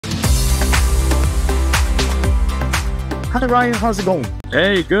Hi, Ryan. How's it going?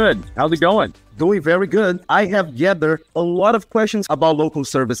 Hey, good. How's it going? Doing very good. I have gathered a lot of questions about local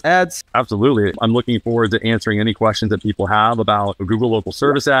service ads. Absolutely. I'm looking forward to answering any questions that people have about Google local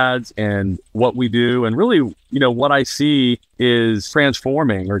service ads and what we do. And really, what I see is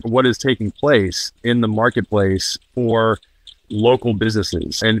transforming or what is taking place in the marketplace for local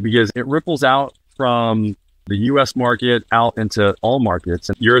businesses. And because it ripples out from the US market out into all markets,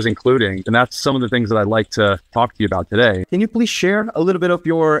 and yours including. And that's some of the things that I'd like to talk to you about today. Can you please share a little bit of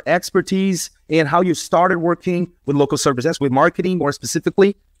your expertise and how you started working with local services, with marketing more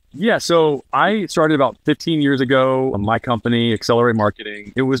specifically? Yeah, so I started about 15 years ago on my company, Accelerate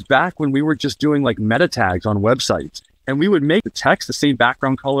Marketing. It was back when we were just doing like meta tags on websites. And we would make the text the same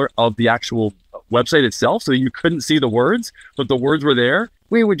background color of the actual website itself, so you couldn't see the words, but the words were there.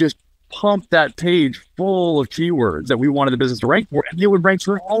 We would just pump that page full of keywords that we wanted the business to rank for, and it would rank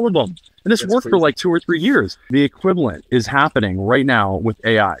for all of them. And this worked for like 2 or 3 years. The equivalent is happening right now with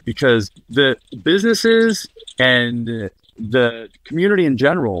AI because the businesses and the community in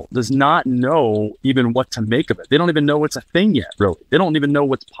general does not know even what to make of it. They don't even know it's a thing yet, really. They don't even know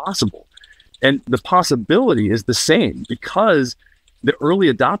what's possible. And the possibility is the same because the early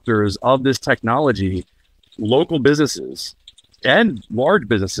adopters of this technology, local businesses, and large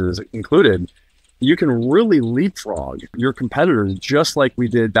businesses included, you can really leapfrog your competitors just like we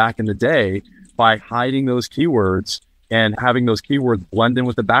did back in the day by hiding those keywords and having those keywords blend in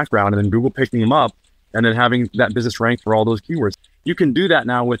with the background and then Google picking them up and then having that business rank for all those keywords. You can do that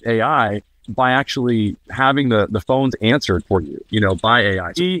now with AI by actually having the phones answered for you, by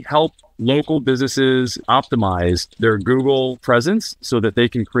AI. We help local businesses optimize their Google presence so that they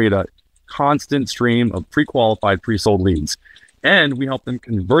can create a constant stream of pre-qualified, pre-sold leads. And we help them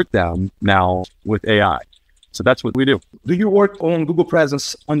convert them now with AI. So that's what we do. Do you work on Google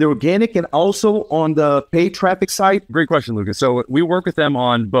presence on the organic and also on the paid traffic side? Great question, Lucas. So we work with them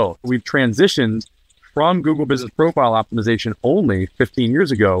on both. We've transitioned from Google Business Profile Optimization only 15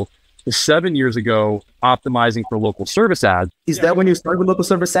 years ago to 7 years ago, optimizing for local service ads. Is that when you started with local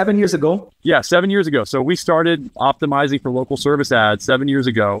service 7 years ago? Yeah, 7 years ago. So we started optimizing for local service ads 7 years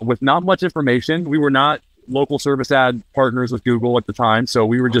ago with not much information. We were not local service ad partners with Google at the time. So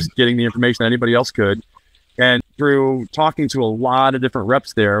we were just getting the information that anybody else could. And through talking to a lot of different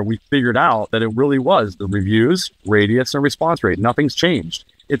reps there, we figured out that it really was the reviews, radius, and response rate. Nothing's changed.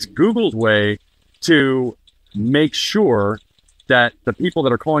 It's Google's way to make sure that the people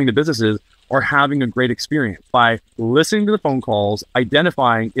that are calling the businesses are having a great experience by listening to the phone calls,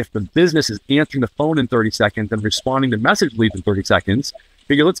 identifying if the business is answering the phone in 30 seconds and responding to message leads in 30 seconds.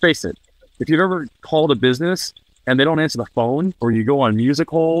 Because let's face it, if you've ever called a business and they don't answer the phone or you go on music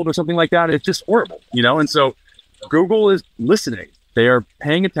hold or something like that, it's just horrible, And so Google is listening. They are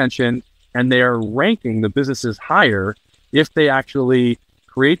paying attention and they are ranking the businesses higher if they actually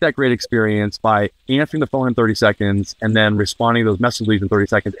create that great experience by answering the phone in 30 seconds and then responding to those message leads in 30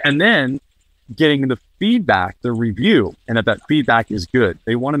 seconds and then getting the feedback, the review, and that feedback is good.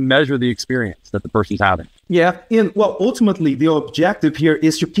 They want to measure the experience that the person's having. Yeah. And ultimately, the objective here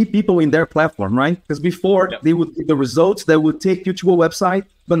is to keep people in their platform, right? Because before they would get the results that would take you to a website,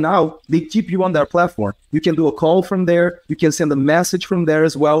 but now they keep you on their platform. You can do a call from there. You can send a message from there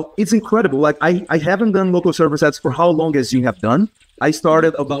as well. It's incredible. Like I haven't done local service ads for how long as you have done. I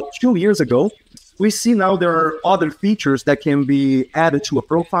started about 2 years ago. We see now there are other features that can be added to a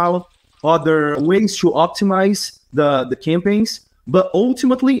profile, other ways to optimize the campaigns. But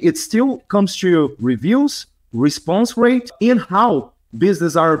ultimately, it still comes to reviews, response rate, and how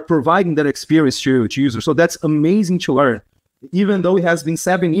businesses are providing that experience to users. So that's amazing to learn. Even though it has been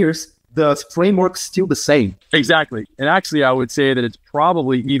 7 years, the framework's still the same. Exactly. And actually, I would say that it's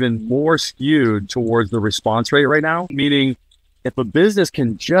probably even more skewed towards the response rate right now, meaning if a business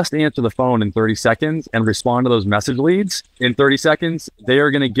can just answer the phone in 30 seconds and respond to those message leads in 30 seconds, they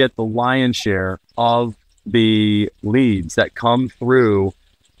are going to get the lion's share of the leads that come through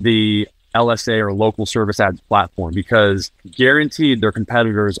the LSA or local service ads platform because guaranteed their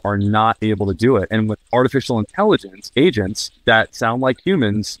competitors are not able to do it. And with artificial intelligence agents that sound like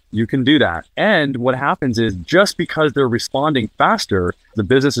humans, you can do that. And what happens is just because they're responding faster, the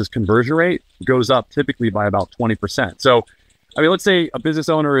business's conversion rate goes up typically by about 20%. So let's say a business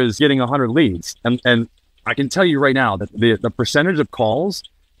owner is getting 100 leads, and I can tell you right now that the percentage of calls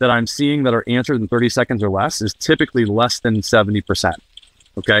that I'm seeing that are answered in 30 seconds or less is typically less than 70%,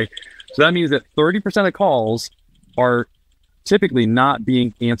 okay? So that means that 30% of calls are typically not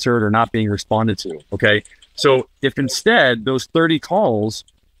being answered or not being responded to, okay? So if instead those 30 calls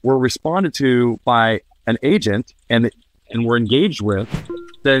were responded to by an agent and were engaged with,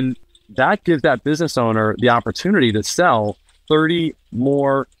 then that gives that business owner the opportunity to sell 30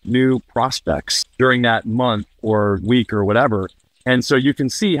 more new prospects during that month or week or whatever. And so you can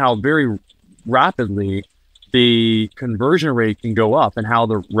see how very rapidly the conversion rate can go up and how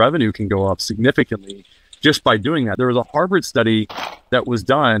the revenue can go up significantly just by doing that. There was a Harvard study that was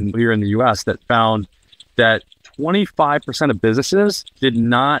done here in the US that found that 25% of businesses did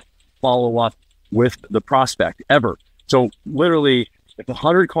not follow up with the prospect ever. So literally, if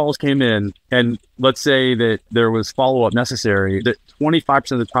 100 calls came in and let's say that there was follow-up necessary, that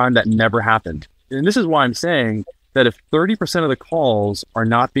 25% of the time that never happened. And this is why I'm saying that if 30% of the calls are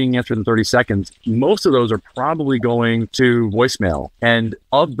not being answered in 30 seconds, most of those are probably going to voicemail. And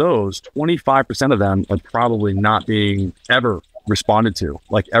of those, 25% of them are probably not being ever responded to,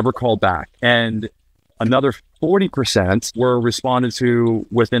 like ever called back. And another 40% were responded to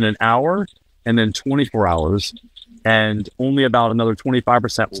within an hour and then 24 hours. And only about another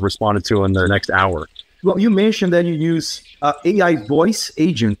 25% was responded to in the next hour. Well, you mentioned that you use AI voice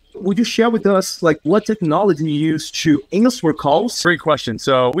agent. Would you share with us like what technology you use to answer calls? Great question.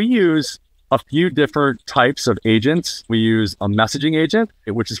 So we use a few different types of agents. We use a messaging agent,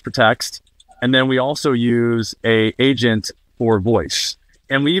 which is for text. And then we also use a agent for voice.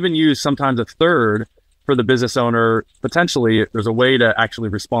 And we even use sometimes a third for the business owner. Potentially, there's a way to actually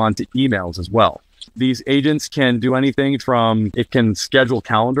respond to emails as well. These agents can do anything from, it can schedule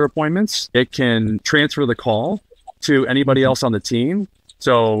calendar appointments. It can transfer the call to anybody else on the team.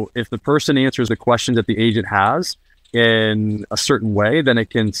 So if the person answers the questions that the agent has in a certain way, then it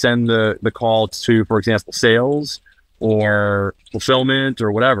can send the call to, for example, sales or fulfillment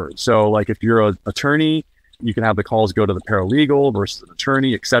or whatever. So like if you're an attorney, you can have the calls go to the paralegal versus an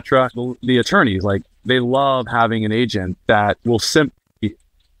attorney, etc. The attorneys, like they love having an agent that will simply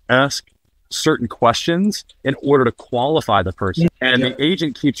ask certain questions in order to qualify the person. And the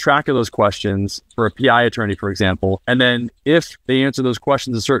agent keeps track of those questions for a PI attorney, for example. And then if they answer those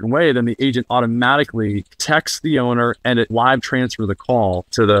questions a certain way, then the agent automatically texts the owner and it live transfer the call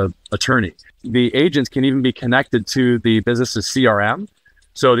to the attorney. The agents can even be connected to the business's CRM.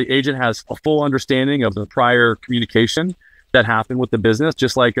 So the agent has a full understanding of the prior communication that happened with the business,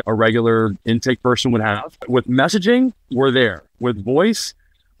 just like a regular intake person would have. With messaging, we're there. With voice,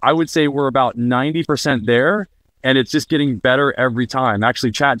 I would say we're about 90% there, and it's just getting better every time.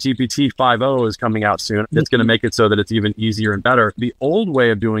 Actually, ChatGPT 5.0 is coming out soon. It's going to make it so that it's even easier and better. The old way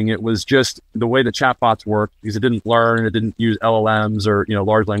of doing it was just the way the chatbots work, because it didn't learn, it didn't use LLMs or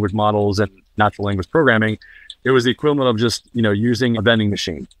large language models and natural language programming. It was the equivalent of just using a vending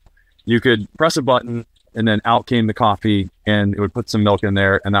machine. You could press a button, and then out came the coffee, and it would put some milk in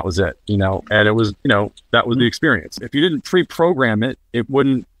there, and that was it. And it was that was the experience. If you didn't pre-program it, it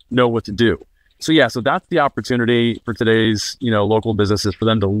wouldn't know what to do. So yeah, so that's the opportunity for today's, local businesses, for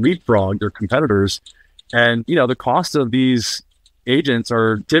them to leapfrog their competitors. And, the cost of these agents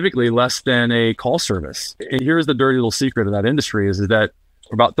are typically less than a call service. And here's the dirty little secret of that industry is that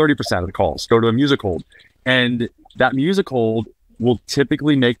about 30% of the calls go to a music hold. And that music hold will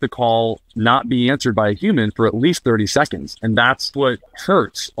typically make the call not be answered by a human for at least 30 seconds. And that's what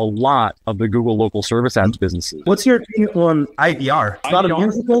hurts a lot of the Google local service ads businesses. What's your opinion on IVR? It's not a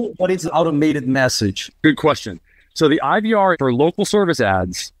musical, but it's an automated message. Good question. So the IVR for local service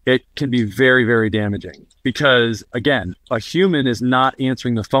ads, it can be very, very damaging because, again, a human is not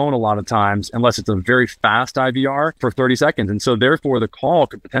answering the phone a lot of times unless it's a very fast IVR for 30 seconds. And so therefore the call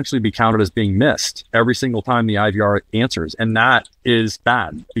could potentially be counted as being missed every single time the IVR answers. And that is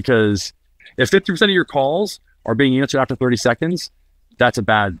bad because if 50% of your calls are being answered after 30 seconds, that's a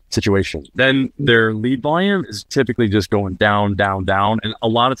bad situation. Then their lead volume is typically just going down, down, down. And a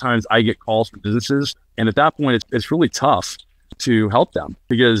lot of times I get calls from businesses, and at that point, it's really tough to help them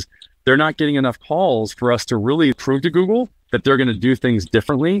because they're not getting enough calls for us to really prove to Google that they're going to do things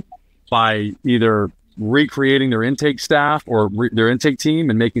differently by either recreating their intake staff or their intake team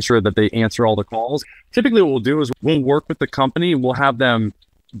and making sure that they answer all the calls. Typically what we'll do is we'll work with the company and we'll have them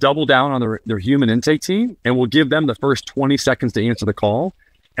double down on their human intake team, and we'll give them the first 20 seconds to answer the call.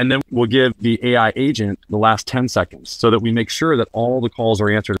 And then we'll give the AI agent the last 10 seconds so that we make sure that all the calls are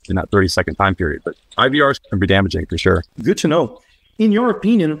answered in that 30-second time period. But IVRs can be damaging for sure. Good to know. In your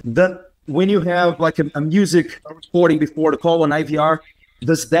opinion, that when you have like a music recording before the call on IVR,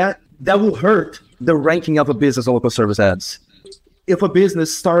 does that will hurt the ranking of a business on local service ads? If a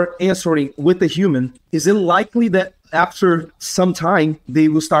business start answering with a human, is it likely that after some time they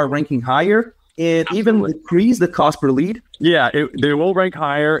will start ranking higher and even decrease the cost per lead? Yeah, they will rank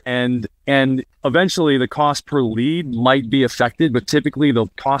higher, and eventually the cost per lead might be affected, but typically the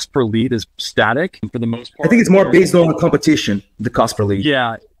cost per lead is static for the most part. I think it's more based on the competition, the cost per lead.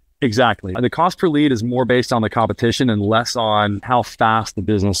 Yeah, Exactly. The cost per lead is more based on the competition and less on how fast the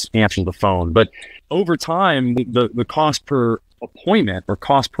business answers the phone. But over time, the cost per appointment or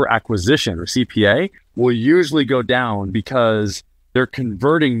cost per acquisition or CPA will usually go down because they're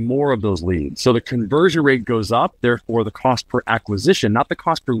converting more of those leads. So the conversion rate goes up, therefore the cost per acquisition, not the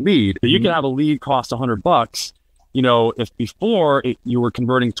cost per lead. So you can have a lead cost $100. You know, if before you were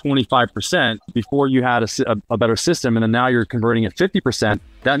converting 25% before you had a better system, and then now you're converting at 50%,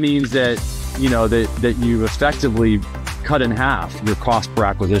 that means that, you know, that you effectively cut in half your cost per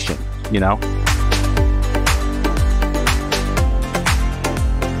acquisition, you know?